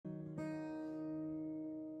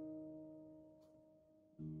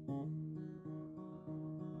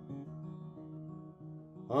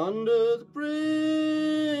Under the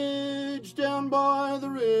bridge down by the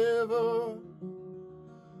river,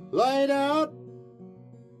 laid out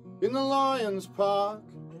in the Lions Park,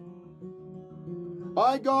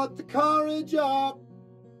 I got the courage up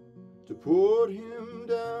to put him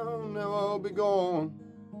down. Now I'll be gone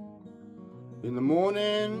in the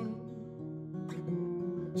morning.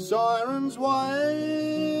 Sirens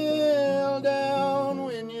wail down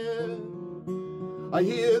Wynyard. I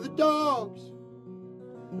hear the dogs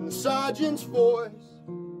and the sergeant's voice.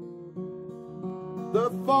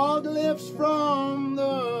 The fog lifts from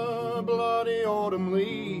the bloody autumn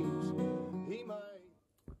leaves.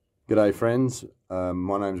 G'day friends,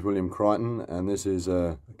 my name's William Crighton, and this is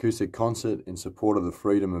an acoustic concert in support of the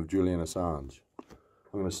freedom of Julian Assange.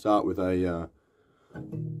 I'm going to start with a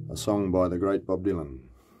song by the great Bob Dylan.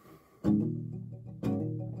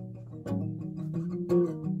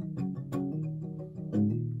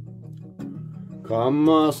 Come,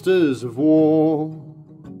 masters of war,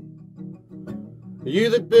 you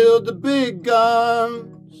that build the big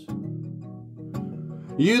guns,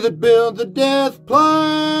 you that build the death plane,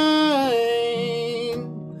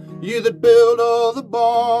 you that build all the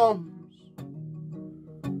bombs,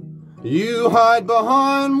 you hide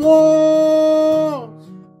behind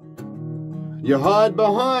walls, you hide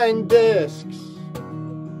behind desks.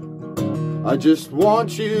 I just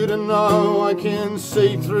want you to know I can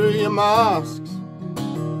see through your masks.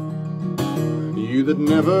 You that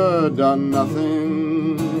never done nothing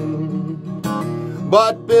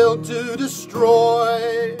but build to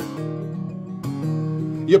destroy.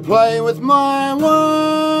 You play with my world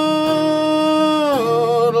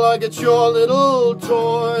like it's your little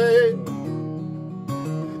toy.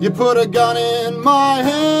 You put a gun in my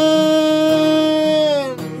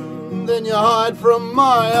hand, then you hide from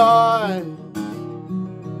my eyes.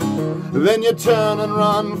 Then you turn and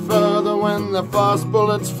run further when the fast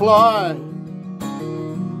bullets fly.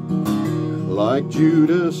 Like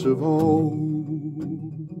Judas of old,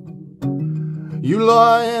 you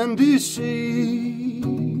lie and deceive.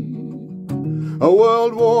 A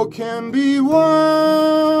world war can be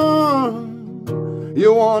won,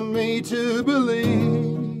 you want me to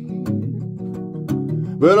believe,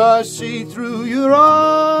 but I see through your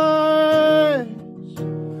eyes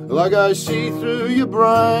like I see through your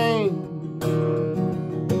brain,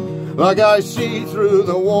 like I see through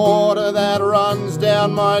the water that runs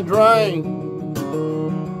down my drain.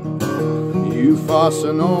 You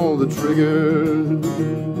fasten all the triggers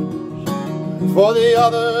for the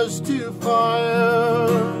others to fire.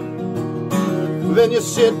 Then you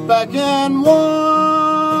sit back and watch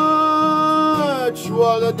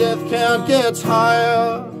while the death count gets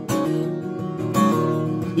higher.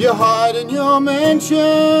 You hide in your mansion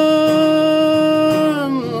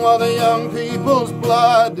while the young people's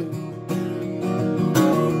blood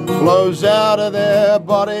flows out of their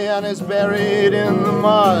body and is buried in the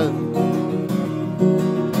mud.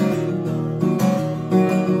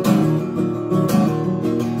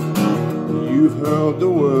 You've hurled the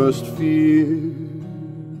worst fear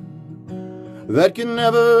that can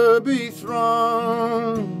never be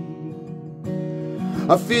thrown,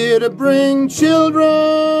 a fear to bring children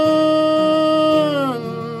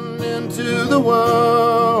into the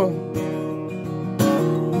world,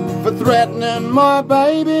 for threatening my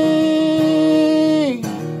baby,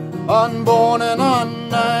 unborn and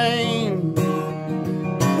unnamed.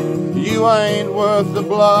 You ain't worth the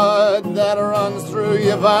blood that runs through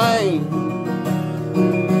your veins.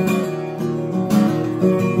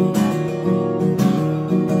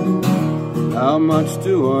 How much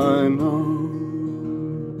do I know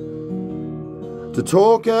to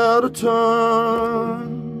talk out of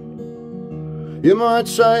turn? You might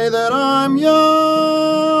say that I'm young,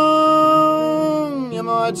 you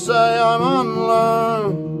might say I'm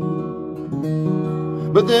unlearned,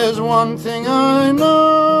 but there's one thing I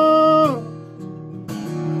know,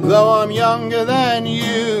 though I'm younger than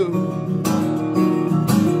you,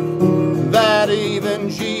 that even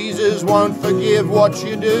Jesus won't forgive what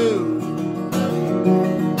you do.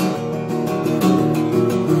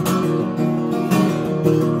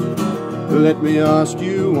 Let me ask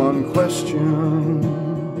you one question.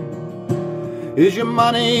 Is your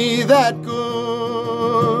money that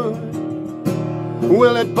good?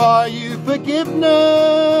 Will it buy you forgiveness?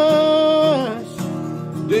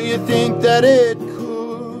 Do you think that it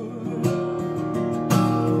could?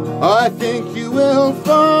 I think you will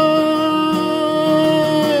find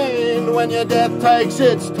when your death takes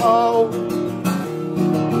its toll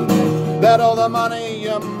that all the money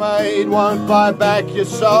you made won't buy back your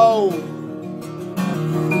soul.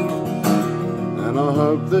 and I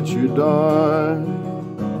hope that you die,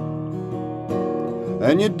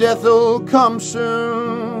 and your death'll come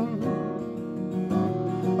soon.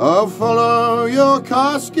 I'll follow your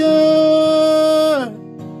casket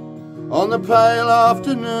on the pale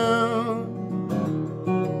afternoon,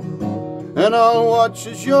 and I'll watch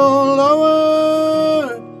as you're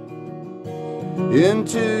lowered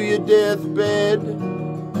into your deathbed,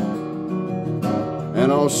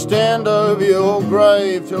 and I'll stand over your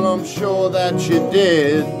grave till I'm sure that you're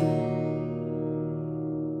dead.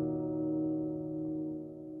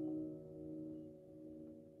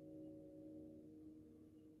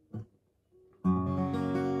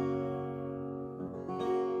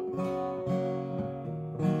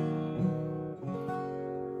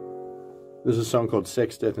 There's a song called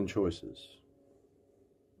Sex, Death and Choices.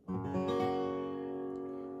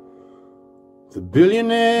 The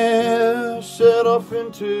billionaire set off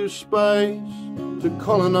into space to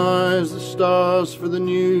colonize the stars for the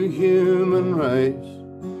new human race.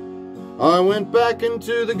 I went back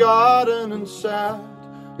into the garden and sat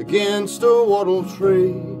against a wattle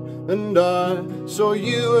tree, and I saw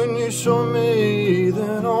you and you saw me.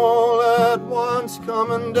 Then all at once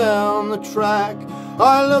coming down the track,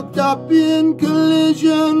 I looked up in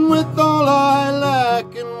collision with all I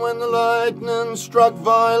lack, and when the lightning struck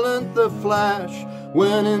violent, the flash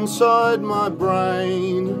went inside my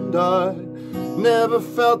brain, and I never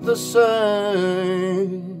felt the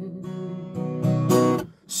same.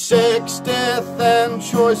 Sex, death and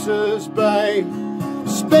choices, babe.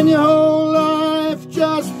 Spend your whole life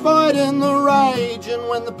just fighting the rage, and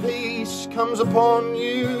when the peace comes upon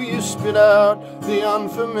you, you spit out the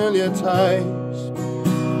unfamiliar taste.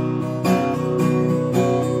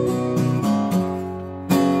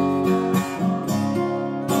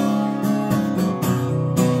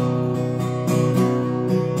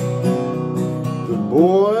 The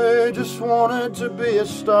boy just wanted to be a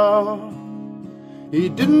star. He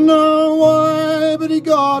didn't know why, but he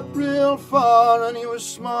got real far, and he was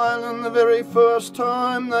smiling the very first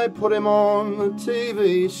time they put him on the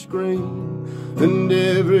TV screen, and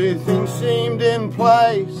everything seemed in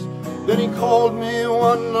place. Then he called me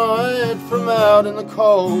one night from out in the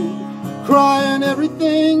cold, crying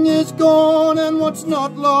everything is gone and what's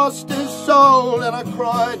not lost is sold. And I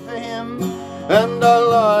cried for him and I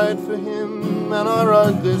lied for him, and I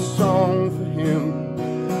wrote this song for him.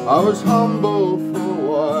 I was humble for a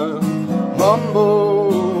while,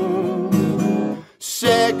 humble.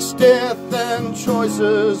 Sex, death and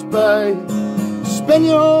choices, babe. Spend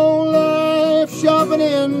your whole life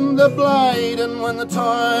sharpening the blade, and when the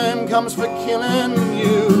time comes for killing,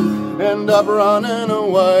 you end up running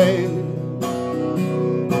away.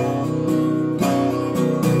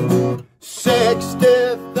 Sex,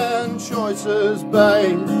 death and choices,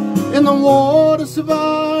 babe. In the war to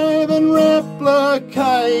survive and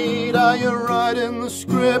replicate. Are you writing the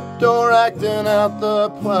script or acting out the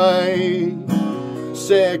play?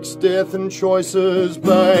 Sex, death and choices,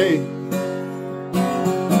 babe.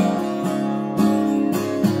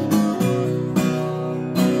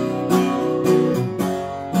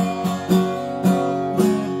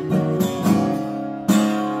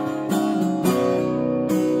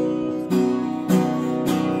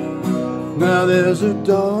 Now there's a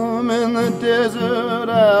dome in the desert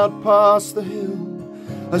out past the hill,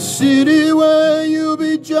 a city where you'll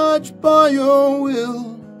be judged by your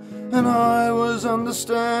will. And I was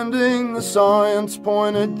understanding the science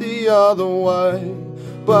pointed the other way,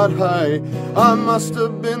 but hey, I must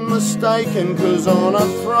have been mistaken, 'cause on a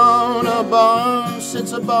throne of bone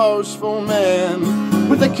sits a boastful man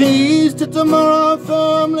with the keys to tomorrow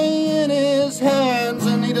firmly in his hands,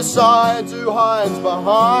 and he decides who hides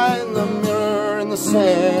behind the mirror in the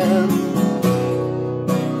sand.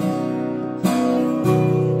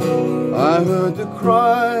 I heard the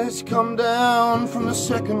cries come down from the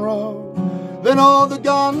second row, then all the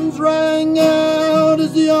guns rang out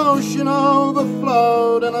as the ocean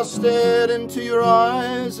overflowed, and I stared into your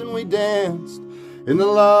eyes and we danced in the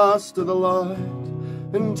last of the light,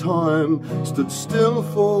 and time stood still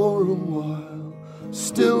for a while,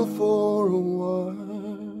 still for a while.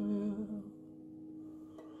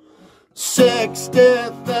 Sex,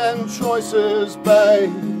 death and choices,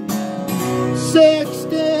 babe. Sex,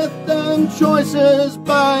 death and choices,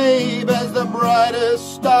 babe, as the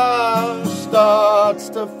brightest star starts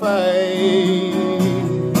to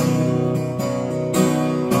fade.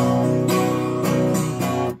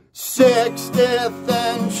 Sex, death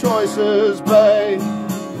and choices, babe.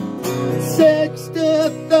 Sex,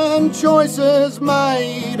 death and choices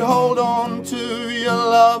made. Hold on to your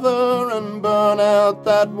lover and burn out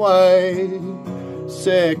that way.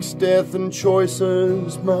 Sex, death and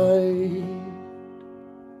choices made.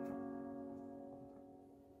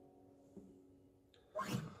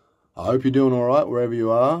 I hope you're doing all right wherever you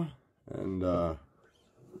are, and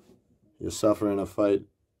you're suffering a fate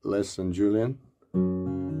less than Julian.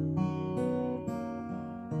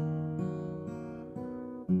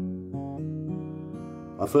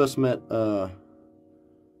 I first met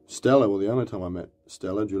Stella, well, the only time I met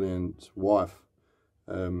Stella, Julian's wife,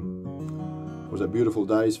 was at Beautiful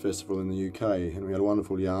Days Festival in the UK, and we had a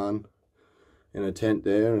wonderful yarn in a tent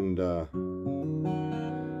there, and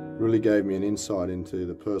really gave me an insight into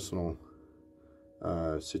the personal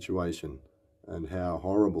situation and how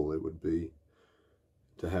horrible it would be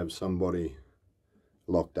to have somebody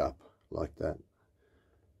locked up like that.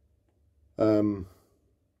 You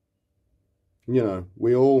know,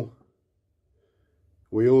 we all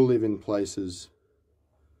live in places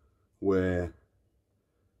where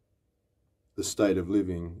the state of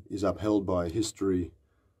living is upheld by a history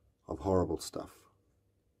of horrible stuff.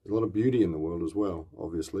 There's a lot of beauty in the world as well,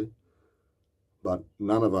 obviously, but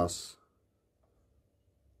none of us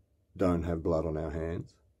don't have blood on our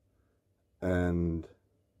hands, and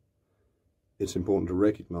it's important to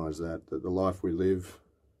recognize that the life we live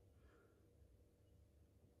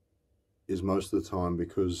is most of the time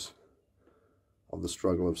because of the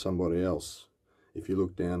struggle of somebody else, if you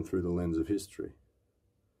look down through the lens of history.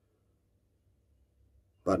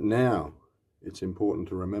 But now it's important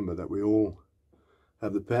to remember that we all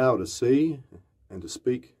have the power to see and to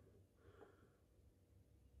speak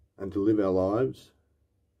and to live our lives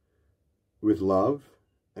with love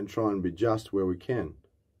and try and be just where we can.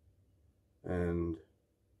 And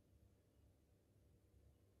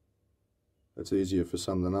that's easier for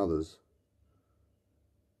some than others.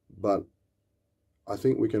 But I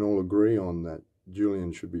think we can all agree on that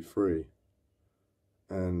Julian should be free.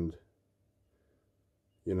 And,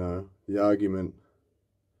 you know, the argument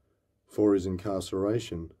for his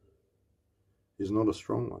incarceration is not a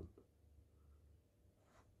strong one.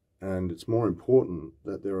 And it's more important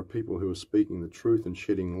that there are people who are speaking the truth and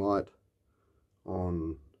shedding light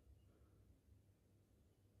on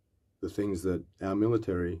the things that our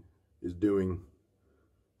military is doing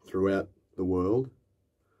throughout the world,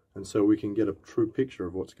 and so we can get a true picture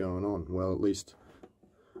of what's going on. Well, at least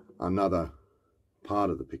another part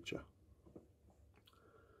of the picture.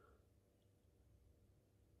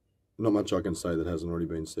 Not much I can say that hasn't already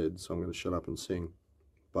been said, so I'm going to shut up and sing.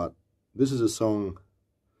 But this is a song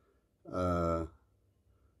that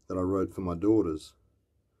I wrote for my daughters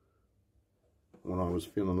when I was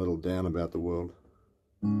feeling a little down about the world.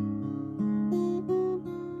 I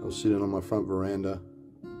was sitting on my front veranda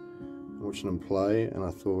watching them play, and I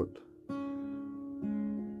thought,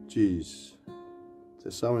 geez,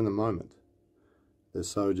 they're so in the moment. They're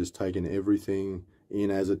so just taking everything in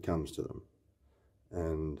as it comes to them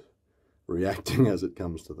and reacting as it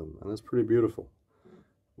comes to them, and it's pretty beautiful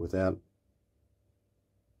without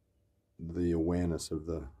the awareness of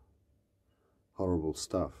the horrible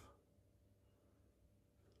stuff.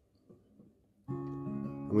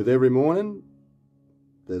 And with every morning,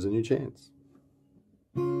 there's a new chance.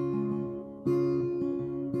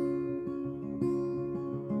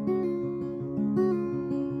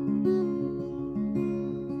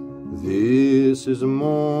 This is a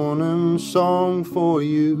morning song for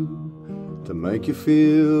you to make you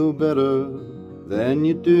feel better than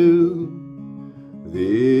you do.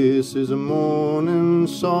 This is a morning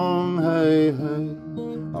song, hey, hey,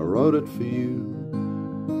 I wrote it for you.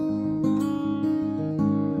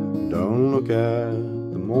 Don't look at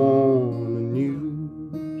the morning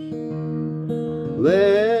news.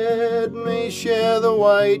 Let me share the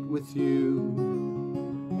weight with you.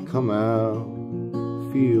 Come out,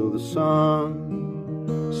 feel the sun.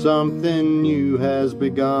 Something new has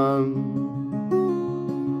begun.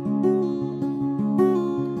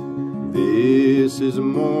 This is a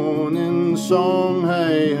morning song,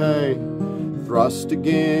 hey, hey, thrust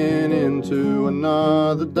again into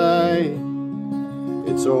another day.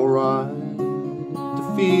 It's alright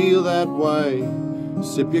to feel that way.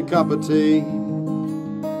 Sip your cup of tea.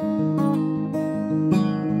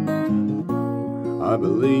 I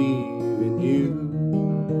believe in you.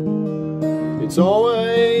 It's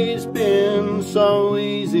always been so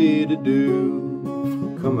easy to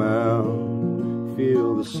do. Come out,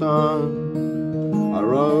 feel the sun. I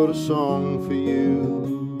wrote a song for you.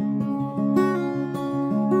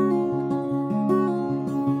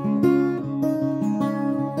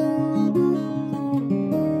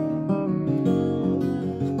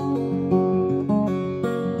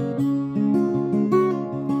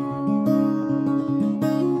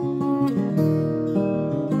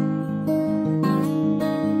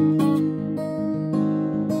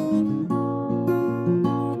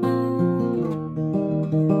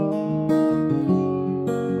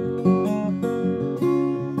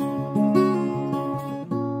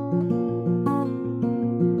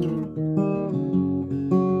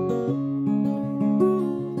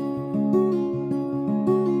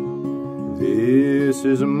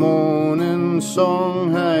 This is a morning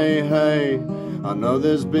song, hey, hey. I know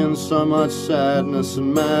there's been so much sadness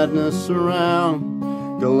and madness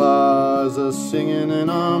around. Galahs are singing and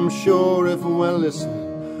I'm sure if we're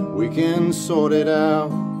listening we can sort it out.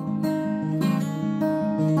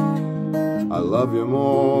 I love you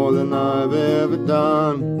more than I've ever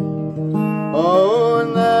done. Oh,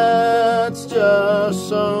 and that's just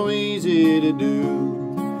so easy to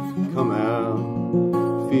do. Come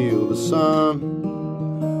out, feel the sun.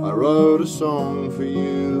 I wrote a song for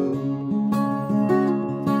you.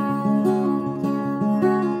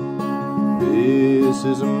 This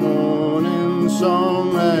is a morning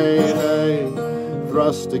song, hey, hey.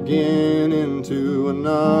 Thrust again into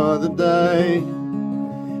another day.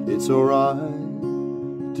 It's alright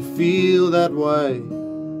to feel that way.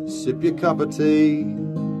 Sip your cup of tea.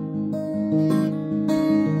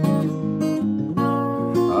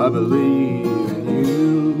 I believe in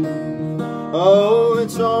you. Oh,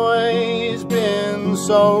 it's always been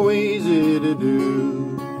so easy to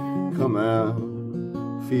do. Come out,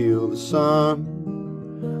 feel the sun.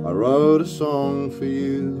 I wrote a song for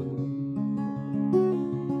you.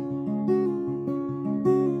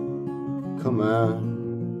 Come out,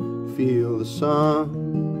 feel the sun.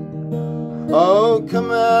 Oh,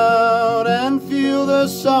 come out and feel the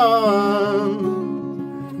sun.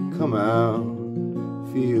 Come out,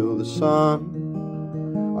 feel the sun.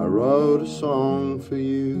 I wrote a song for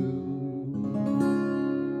you.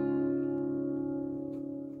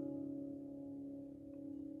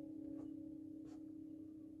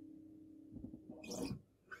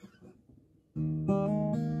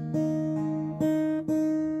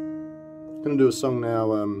 I'm going to do a song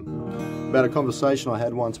now about a conversation I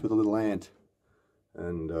had once with a little ant,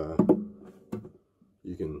 and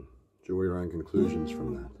you can draw your own conclusions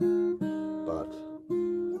from that. But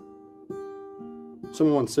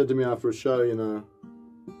someone once said to me after a show, you know,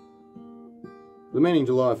 the meaning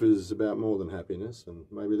to life is about more than happiness, and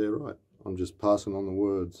maybe they're right. I'm just passing on the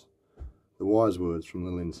words, the wise words from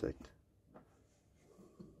the little insect.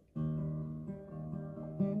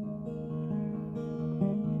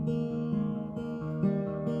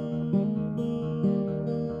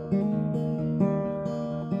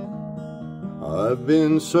 I've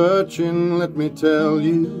been searching, let me tell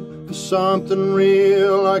you, for something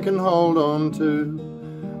real I can hold on to.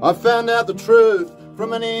 I found out the truth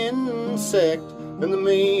from an insect, and the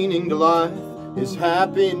meaning to life is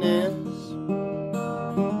happiness.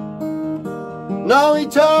 No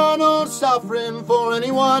eternal suffering for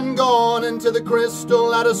anyone gone into the crystal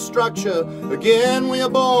ladder structure. Again we are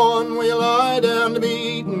born, we lie down to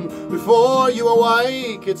be eaten before you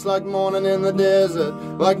awake. It's like morning in the desert,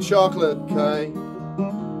 like chocolate cake.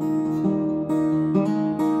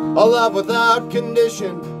 A love without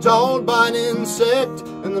condition, told by an insect,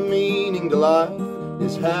 and the meaning to life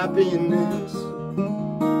is happiness.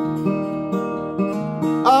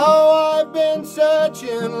 Oh, I've been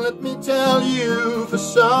searching, let me tell you, for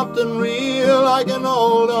something real I can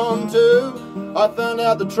hold on to. I found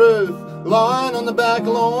out the truth lying on the back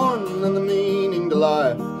lawn, and the meaning to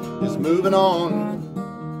life is moving on.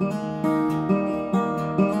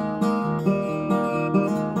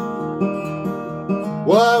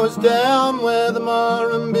 Well, I was down where the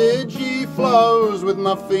Murrumbidgee flows, with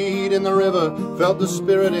my feet in the river, felt the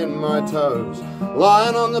spirit in my toes.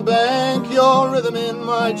 Lying on the bank, your rhythm in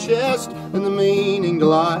my chest, and the meaning to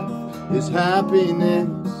life is happiness.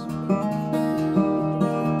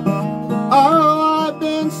 Oh, I've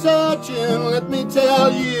been searching, let me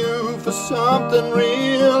tell you, for something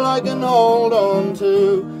real I can hold on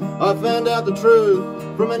to. I found out the truth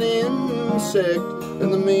from an insect,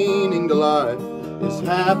 and the meaning to life is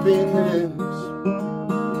happiness.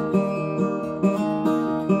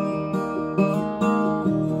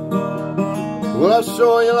 Well, I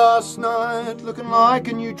saw you last night, looking like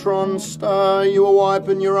a neutron star. You were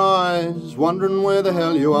wiping your eyes, wondering where the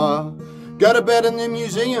hell you are. Go to bed in the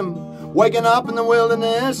museum, waking up in the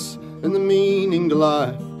wilderness, and the meaning to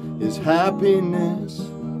life is happiness.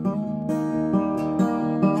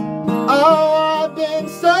 Oh, I've been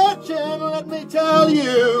searching, let me tell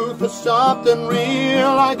you, for something real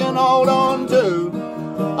I can hold on to.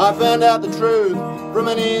 I found out the truth from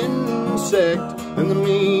an insect, and the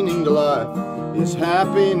meaning to life is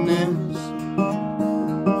happiness.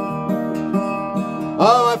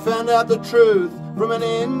 Oh, I found out the truth from an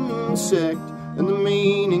insect, and the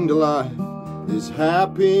meaning to life is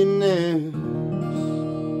happiness.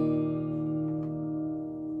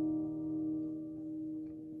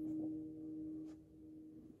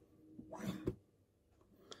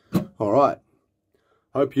 All right.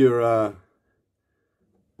 Hope you're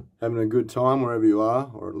having a good time wherever you are,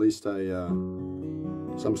 or at least a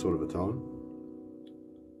some sort of a time.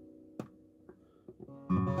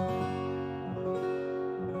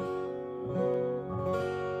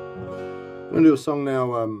 I'm going to do a song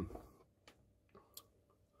now,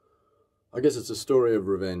 I guess it's a story of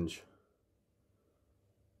revenge.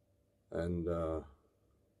 And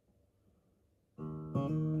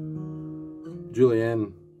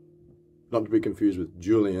Julianne, not to be confused with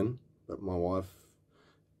Julian, but my wife,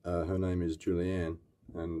 her name is Julianne,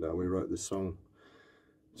 and we wrote this song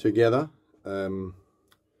together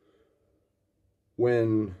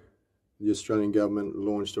when the Australian government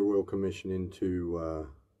launched a royal commission into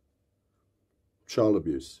child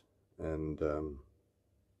abuse and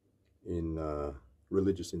in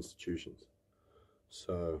religious institutions.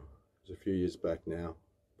 So it's a few years back now,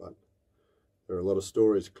 but there are a lot of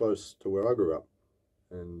stories close to where I grew up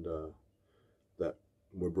and that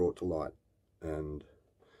were brought to light. And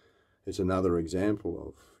it's another example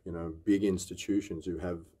of, you know, big institutions who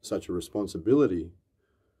have such a responsibility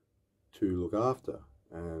to look after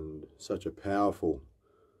and such a powerful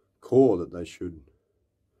core that they should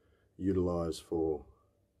utilize for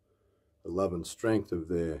the love and strength of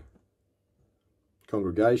their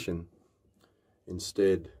congregation.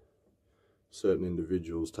 Instead, certain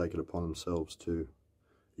individuals take it upon themselves to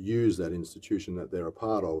use that institution that they're a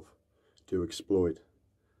part of to exploit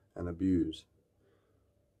and abuse.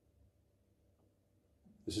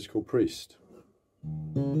 This is called Priest.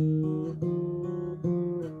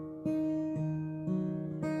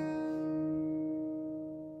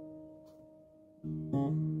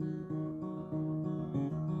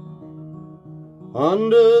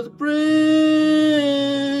 Under the bridge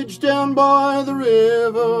down by the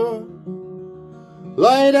river,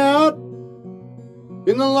 laid out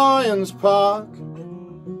in the Lions Park,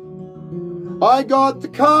 I got the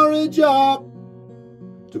courage up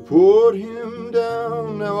to put him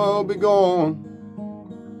down. Now I'll be gone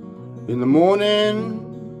in the morning.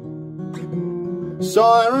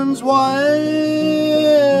 Sirens wail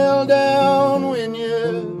down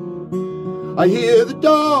Wynyard. I hear the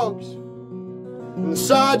dogs and the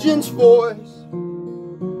sergeant's voice.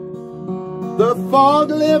 The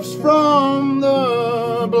fog lifts from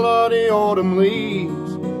the bloody autumn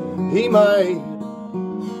leaves. He made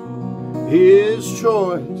his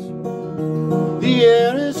choice. The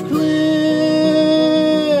air is clear,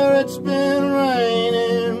 it's been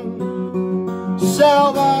raining.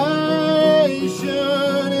 Salvation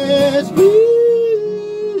is here.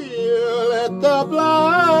 Let the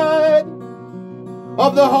blood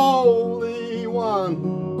of the Holy One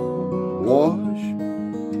wash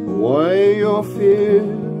away your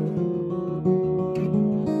fear.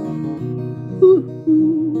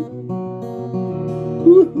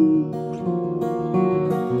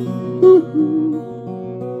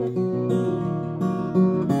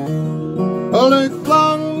 Luke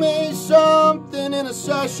flung me something in a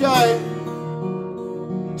sachet,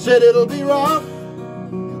 said it'll be rough,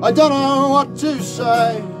 I don't know what to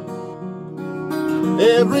say.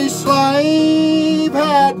 Every slave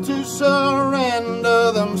had to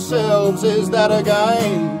surrender themselves. Is that a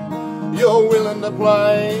game you're willing to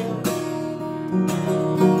play?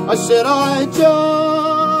 I said I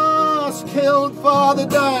just killed Father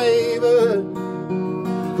David,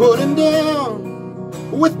 put him down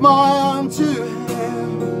with my own two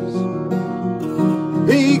hands.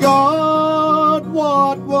 He got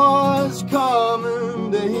what was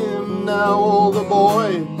coming to him. Now all the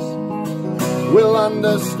boys will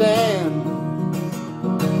understand.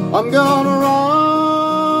 I'm gonna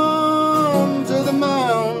run to the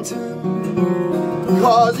mountain,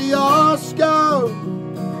 Kosciuszko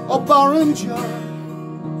or Barringer.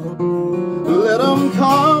 Let them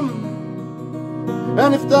come,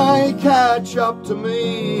 and if they catch up to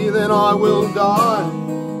me, then I will die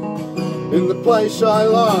in the place I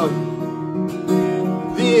love.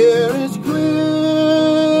 The air is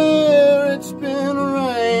clear, it's been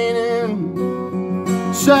raining.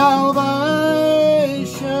 Salvation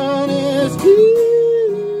is here.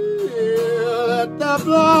 Let the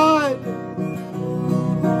blood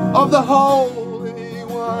of the Holy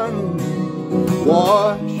One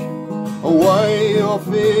wash away your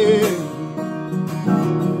fear.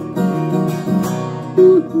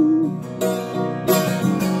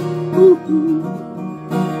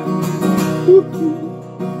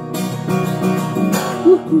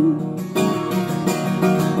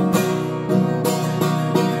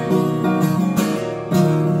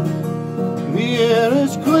 The air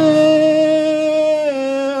is clear,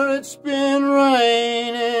 it's been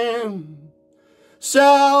raining.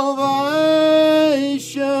 Salvation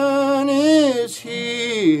is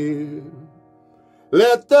here.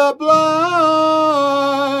 Let the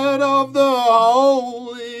blood of the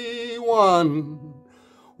Holy One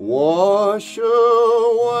wash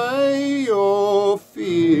away your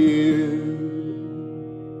fear.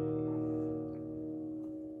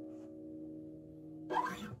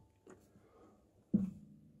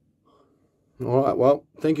 All right, well,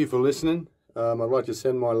 thank you for listening. I'd like to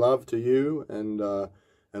send my love to you and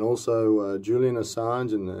also Julian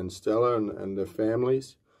Assange and Stella and their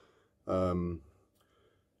families.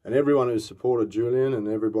 And everyone who's supported Julian and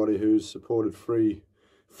everybody who's supported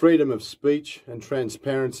freedom of speech and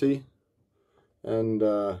transparency. And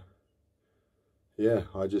yeah,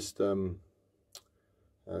 I just,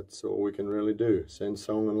 that's all we can really do. Send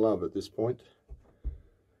song and love at this point.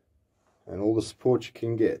 And all the support you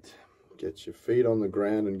can get. Get your feet on the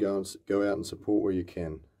ground and go out and support where you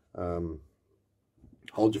can.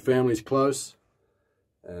 Hold your families close.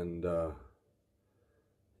 And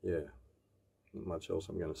yeah, not much else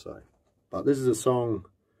I'm going to say. But this is a song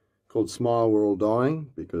called Smile, We're All Dying,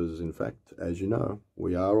 because in fact, as you know,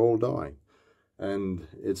 we are all dying. And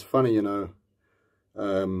it's funny, you know,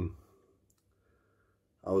 I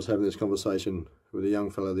was having this conversation with a young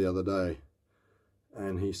fellow the other day,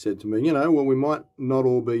 and he said to me, you know, well, we might not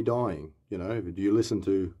all be dying, you know, do you listen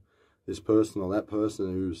to this person or that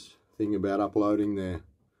person who's thinking about uploading their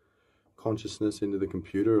consciousness into the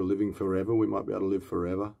computer or living forever? We might be able to live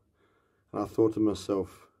forever. And I thought to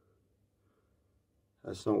myself,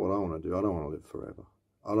 that's not what I want to do. I don't want to live forever.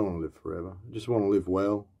 I don't want to live forever. I just want to live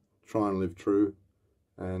well, try and live true,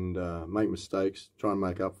 and make mistakes, try and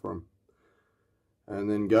make up for them. And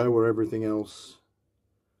then go where everything else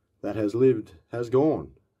that has lived has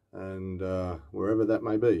gone, and wherever that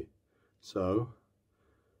may be. So,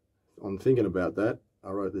 on thinking about that,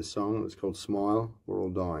 I wrote this song. It's called Smile, We're All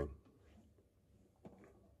Dying.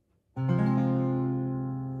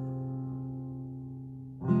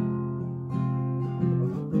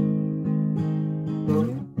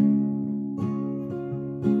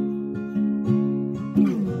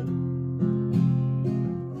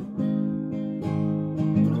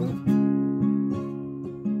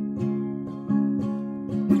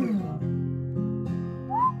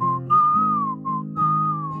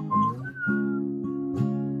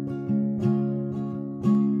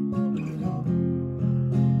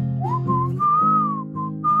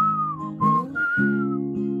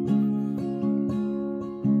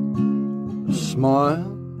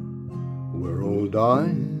 Smile, we're all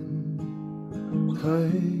dying,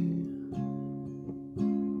 hey.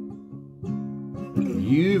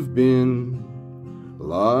 You've been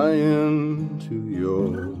lying to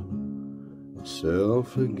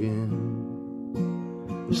yourself again.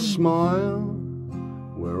 Smile,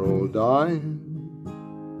 we're all dying.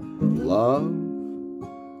 Love,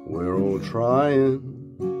 we're all trying.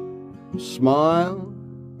 Smile,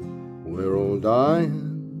 we're all dying.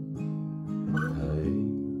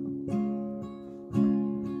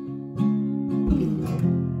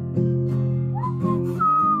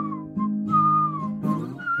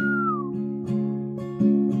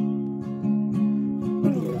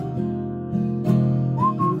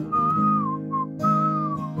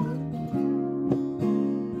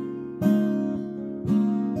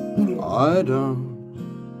 I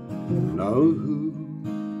don't know who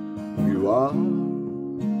you are,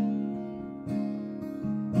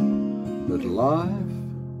 but life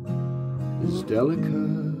is delicate,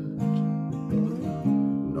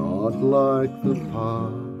 not like the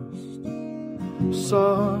past.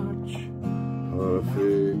 Such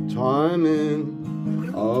perfect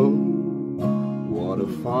timing, oh, what a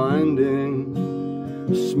finding.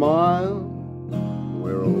 Smile,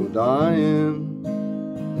 we're all dying.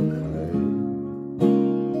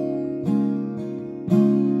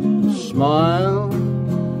 Smile,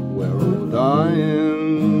 we're all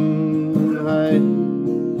dying, hey.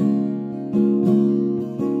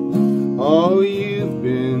 Oh, you've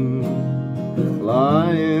been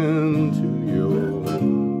lying to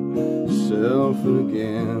yourself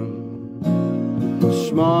again.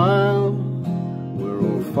 Smile, we're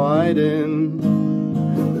all fighting.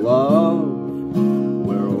 Love,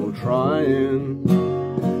 we're all trying.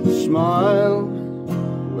 Smile,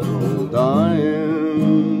 we're all dying.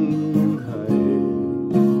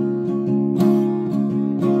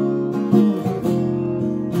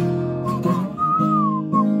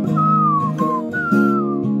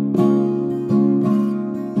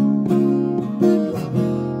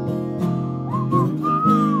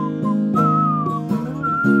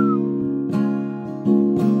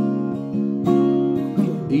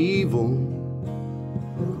 Evil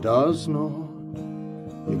does not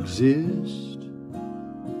exist.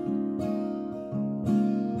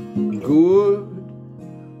 Good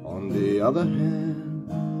the other hand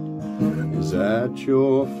is at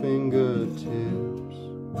your fingertips.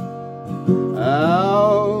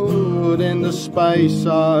 Out into space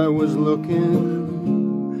I was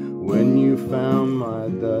looking when you found my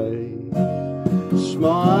day.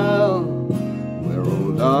 Smile, we're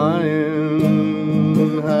all dying,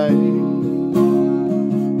 hey.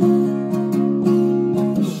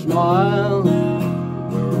 Smile,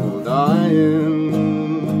 we're all dying,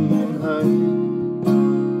 hey.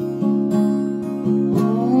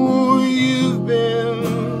 Oh, you've been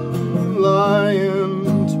lying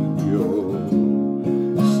to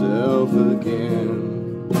yourself again.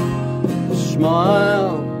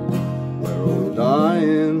 Smile, we're all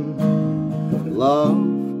dying. Love,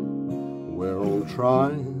 we're all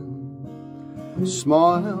trying.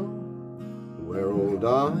 Smile, we're all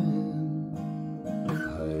dying.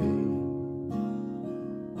 Hey.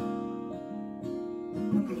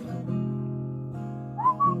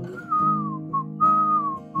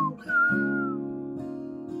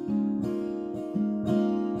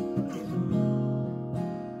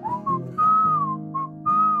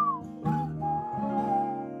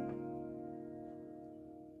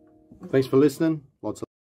 Thanks for listening. Lots of.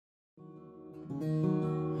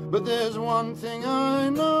 But there's one thing I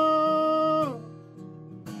know,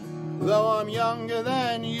 though I'm younger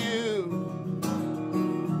than you,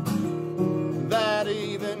 that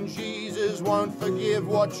even Jesus won't forgive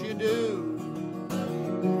what you do.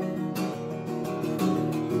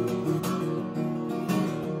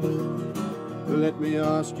 Let me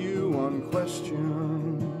ask you one question.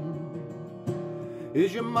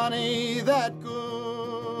 Is your money that good?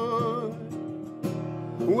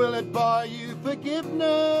 Will it buy you forgiveness?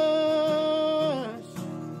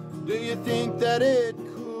 Do you think that it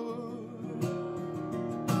could?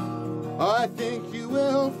 I think you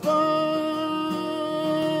will find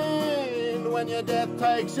when your death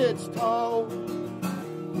takes its toll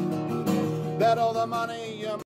that all the money